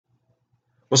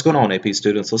What's going on, AP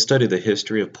students? Let's study the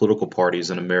history of political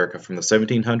parties in America from the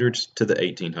 1700s to the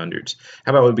 1800s.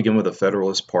 How about we begin with the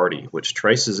Federalist Party, which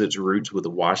traces its roots with the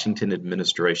Washington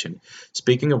administration.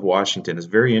 Speaking of Washington, it's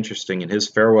very interesting. In his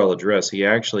farewell address, he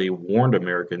actually warned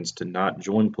Americans to not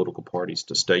join political parties,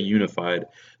 to stay unified,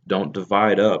 don't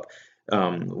divide up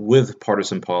with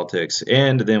partisan politics,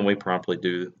 and then we promptly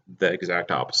do the exact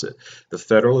opposite. The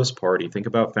Federalist Party, think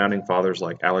about founding fathers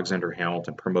like Alexander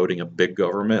Hamilton promoting a big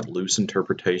government, loose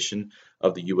interpretation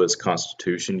of the U.S.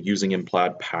 Constitution, using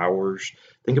implied powers.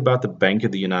 Think about the Bank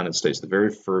of the United States, the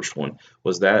very first one.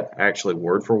 Was that actually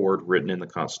word for word written in the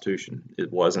Constitution? It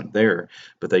wasn't there,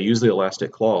 but they used the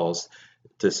elastic clause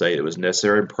to say it was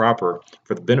necessary and proper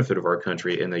for the benefit of our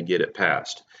country, and they get it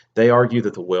passed. They argue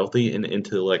that the wealthy and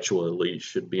intellectual elite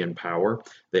should be in power.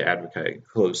 They advocate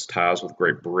close ties with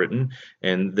Great Britain,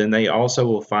 and then they also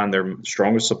will find their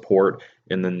strongest support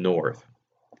in the North.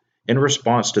 In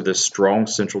response to this strong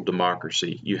central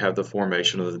democracy, you have the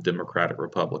formation of the Democratic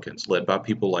Republicans, led by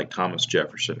people like Thomas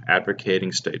Jefferson,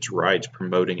 advocating states' rights,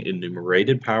 promoting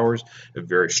enumerated powers, a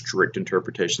very strict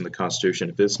interpretation of the Constitution.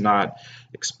 If it's not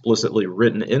explicitly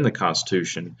written in the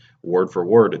Constitution, word for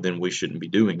word, then we shouldn't be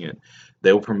doing it.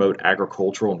 They will promote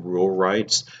agricultural and rural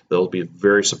rights. They'll be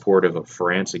very supportive of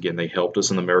France. Again, they helped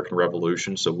us in the American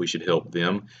Revolution, so we should help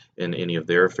them in any of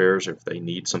their affairs if they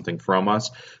need something from us.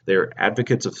 They're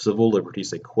advocates of civil liberties.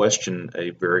 They question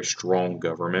a very strong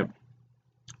government.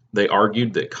 They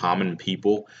argued that common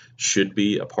people should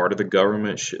be a part of the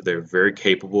government. They're very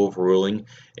capable of ruling,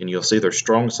 and you'll see their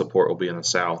strong support will be in the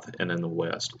South and in the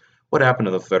West. What happened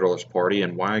to the Federalist Party,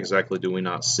 and why exactly do we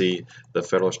not see the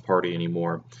Federalist Party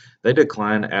anymore? They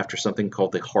decline after something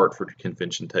called the Hartford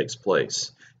Convention takes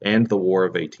place and the War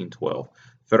of 1812.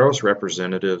 Federalist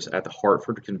representatives at the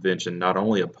Hartford Convention not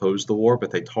only opposed the war,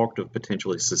 but they talked of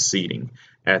potentially seceding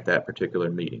at that particular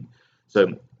meeting. So,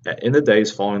 in the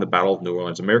days following the Battle of New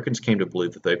Orleans, Americans came to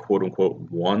believe that they quote unquote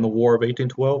won the War of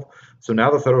 1812. So now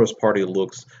the Federalist Party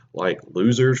looks like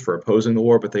losers for opposing the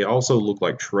war, but they also look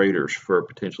like traitors for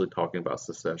potentially talking about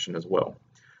secession as well.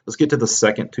 Let's get to the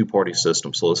second two-party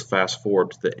system. So let's fast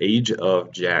forward to the age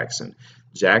of Jackson.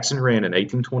 Jackson ran in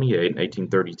 1828 and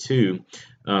 1832,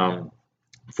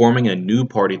 forming a new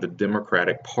party, the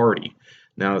Democratic Party.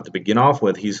 Now, to begin off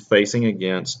with, he's facing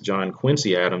against John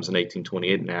Quincy Adams, an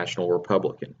 1828 National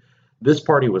Republican. This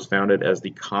party was founded as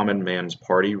the common man's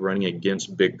party, running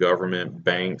against big government,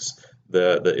 banks,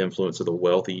 the influence of the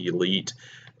wealthy elite.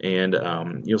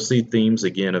 And you'll see themes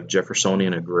again of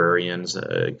Jeffersonian agrarians,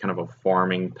 kind of a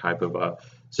farming type of a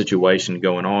situation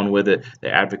going on with it. They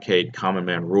advocate common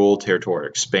man rule, territorial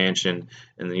expansion,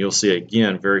 and then you'll see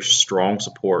again very strong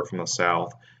support from the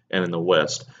South and in the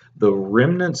West. The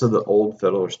remnants of the old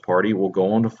Federalist Party will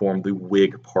go on to form the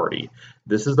Whig Party.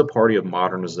 This is the party of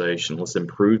modernization. Let's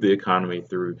improve the economy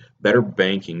through better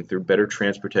banking, through better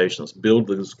transportation. Let's build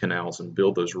those canals and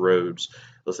build those roads.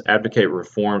 Let's advocate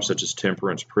reforms such as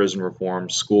temperance, prison reform,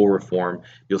 school reform.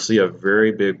 You'll see a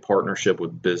very big partnership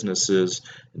with businesses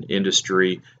and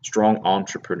industry, strong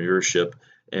entrepreneurship.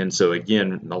 And so,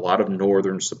 again, a lot of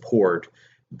Northern support.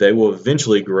 They will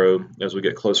eventually grow as we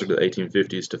get closer to the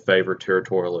 1850s to favor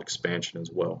territorial expansion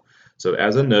as well. So,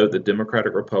 as a note, the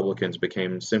Democratic Republicans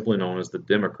became simply known as the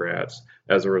Democrats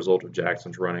as a result of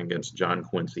Jackson's running against John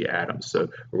Quincy Adams. So,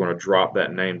 we're going to drop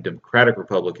that name, Democratic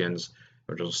Republicans,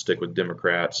 or just stick with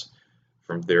Democrats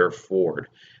from there forward.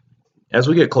 As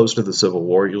we get close to the Civil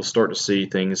War, you'll start to see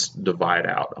things divide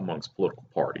out amongst political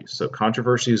parties. So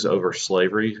controversies over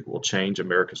slavery will change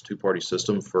America's two-party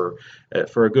system for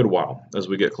a good while as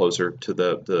we get closer to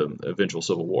the eventual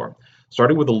Civil War.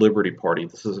 Starting with the Liberty Party,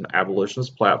 this is an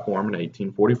abolitionist platform in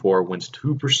 1844, wins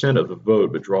 2% of the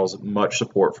vote, but draws much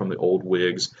support from the old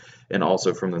Whigs and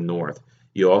also from the North.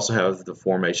 You also have the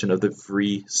formation of the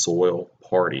Free Soil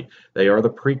Party. They are the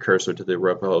precursor to the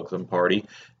Republican Party.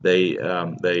 They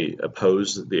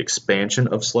oppose the expansion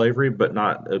of slavery, but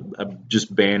not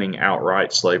just banning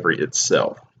outright slavery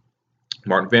itself.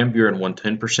 Martin Van Buren won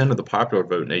 10% of the popular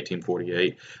vote in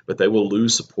 1848, but they will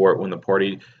lose support when the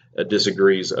party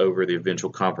disagrees over the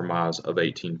eventual compromise of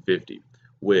 1850.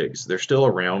 Whigs. They're still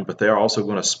around, but they're also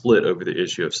going to split over the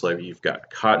issue of slavery. You've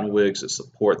got Cotton Whigs that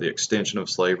support the extension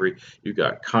of slavery. You've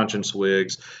got Conscience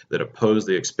Whigs that oppose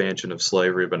the expansion of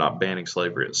slavery but not banning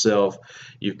slavery itself.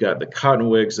 You've got the Cotton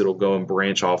Whigs that will go and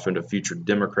branch off into future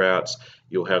Democrats.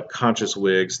 You'll have Conscience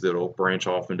Whigs that will branch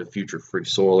off into future Free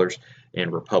Soilers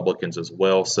and Republicans as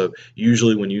well. So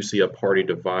usually when you see a party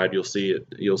divide, you'll see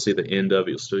the end of it.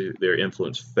 You'll see their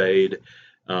influence fade.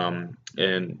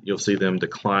 and you'll see them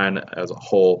decline as a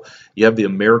whole. You have the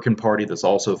American Party that's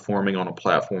also forming on a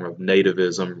platform of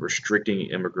nativism, restricting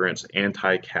immigrants,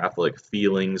 anti-Catholic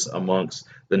feelings amongst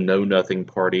the Know Nothing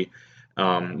Party.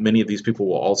 Many of these people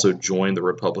will also join the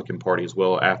Republican Party as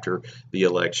well after the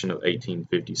election of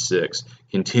 1856,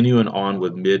 continuing on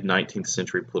with mid-19th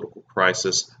century political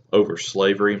crisis over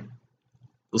slavery.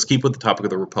 Let's keep with the topic of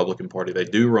the Republican Party. They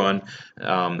do run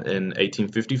in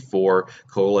 1854,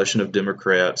 coalition of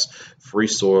Democrats, Free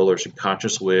Soilers, and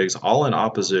Conscious Whigs, all in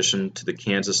opposition to the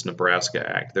Kansas-Nebraska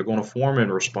Act. They're going to form in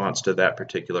response to that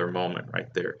particular moment right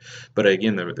there. But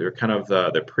again, they're kind of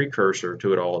the precursor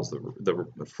to it all is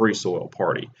the Free Soil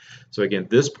Party. So again,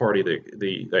 this party,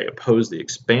 they oppose the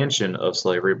expansion of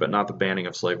slavery, but not the banning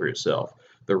of slavery itself.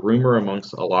 The rumor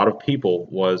amongst a lot of people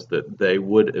was that they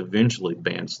would eventually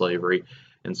ban slavery,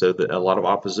 and so a lot of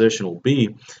opposition will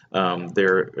be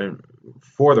there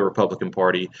for the Republican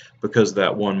Party because of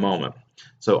that one moment.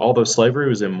 So although slavery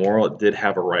was immoral, it did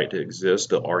have a right to exist.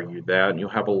 They'll argue that, and you'll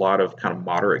have a lot of kind of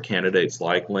moderate candidates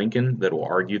like Lincoln that will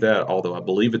argue that. Although I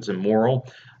believe it's immoral,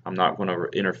 I'm not going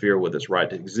to interfere with its right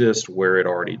to exist where it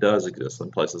already does exist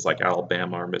in places like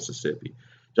Alabama or Mississippi.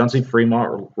 John C.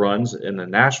 Fremont runs in the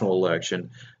national election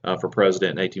for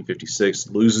president in 1856,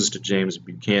 loses to James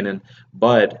Buchanan,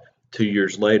 but 2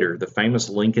 years later, the famous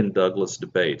Lincoln-Douglas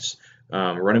debates.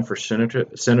 Running for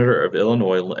senator of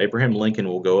Illinois, Abraham Lincoln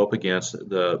will go up against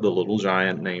the little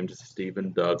giant named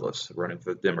Stephen Douglas, running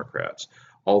for the Democrats.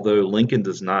 Although Lincoln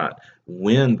does not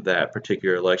win that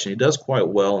particular election, he does quite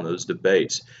well in those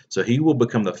debates. So he will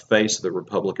become the face of the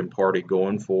Republican Party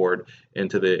going forward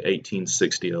into the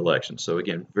 1860 election. So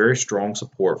again, very strong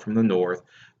support from the North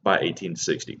by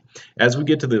 1860. As we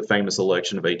get to the famous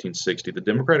election of 1860, the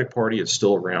Democratic Party is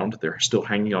still around. They're still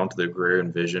hanging on to the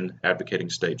agrarian vision, advocating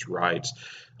states' rights,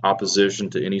 opposition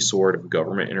to any sort of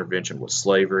government intervention with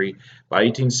slavery. By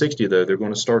 1860, though, they're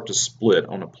going to start to split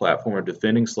on a platform of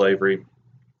defending slavery,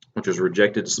 which was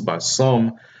rejected by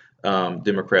some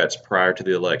Democrats prior to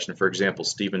the election. For example,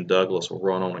 Stephen Douglas will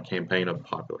run on a campaign of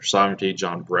popular sovereignty.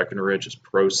 John Breckinridge is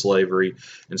pro-slavery.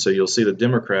 And so you'll see the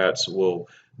Democrats will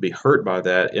be hurt by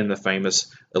that in the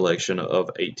famous election of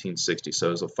 1860.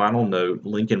 So as a final note,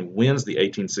 Lincoln wins the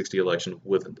 1860 election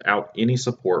without any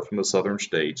support from the southern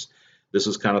states. This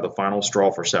is kind of the final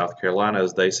straw for South Carolina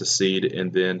as they secede,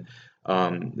 and then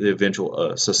the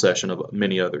eventual secession of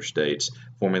many other states,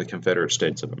 forming the Confederate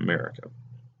States of America.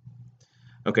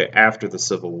 Okay, after the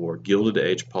Civil War, Gilded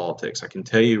Age politics. I can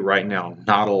tell you right now,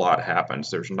 not a lot happens.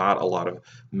 There's not a lot of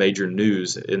major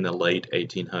news in the late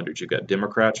 1800s. You've got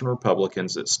Democrats and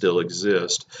Republicans that still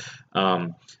exist.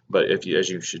 But as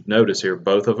you should notice here,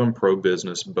 both of them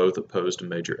pro-business, both opposed to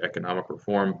major economic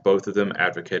reform. Both of them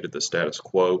advocated the status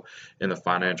quo in the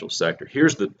financial sector.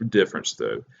 Here's the difference,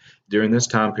 though. During this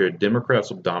time period,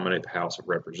 Democrats will dominate the House of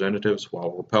Representatives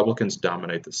while Republicans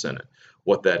dominate the Senate.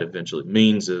 What that eventually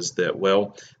means is that,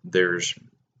 well, there's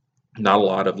not a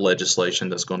lot of legislation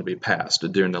that's going to be passed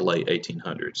during the late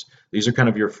 1800s. These are kind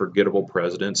of your forgettable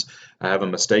presidents. I have a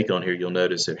mistake on here. You'll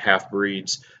notice they're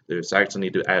half-breeds. There's actually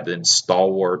need to add in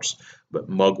stalwarts, but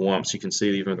mugwumps. You can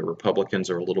see even the Republicans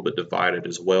are a little bit divided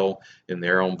as well in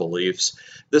their own beliefs.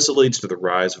 This leads to the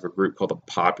rise of a group called the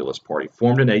Populist Party,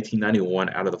 formed in 1891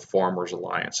 out of the Farmers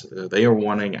Alliance. They are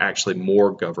wanting actually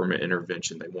more government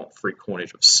intervention. They want free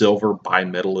coinage of silver.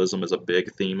 Bimetallism is a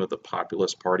big theme of the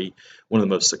Populist Party, one of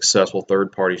the most successful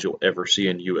third parties you'll ever see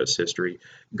in U.S. history.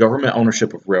 Government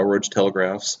ownership of railroads,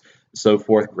 telegraphs, and so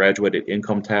forth, graduated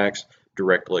income tax,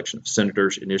 direct election of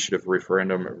senators, initiative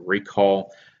referendum,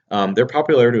 recall. Their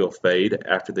popularity will fade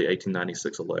after the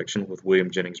 1896 election with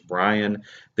William Jennings Bryan.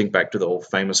 Think back to the old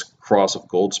famous Cross of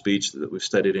Gold speech that we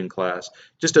studied in class.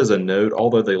 Just as a note,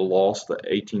 although they lost the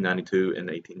 1892 and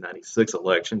 1896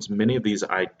 elections, many of these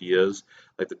ideas,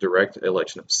 like the direct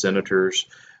election of senators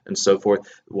and so forth,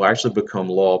 will actually become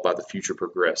law by the future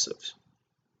progressives.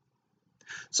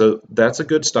 So that's a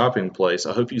good stopping place.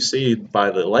 I hope you see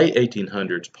by the late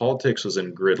 1800s, politics was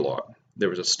in gridlock. There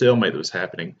was a stalemate that was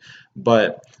happening.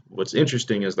 But what's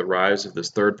interesting is the rise of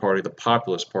this third party, the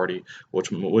Populist Party,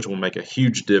 which will make a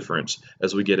huge difference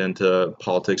as we get into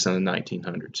politics in the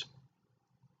 1900s.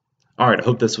 All right, I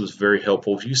hope this was very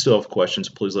helpful. If you still have questions,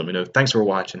 please let me know. Thanks for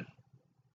watching.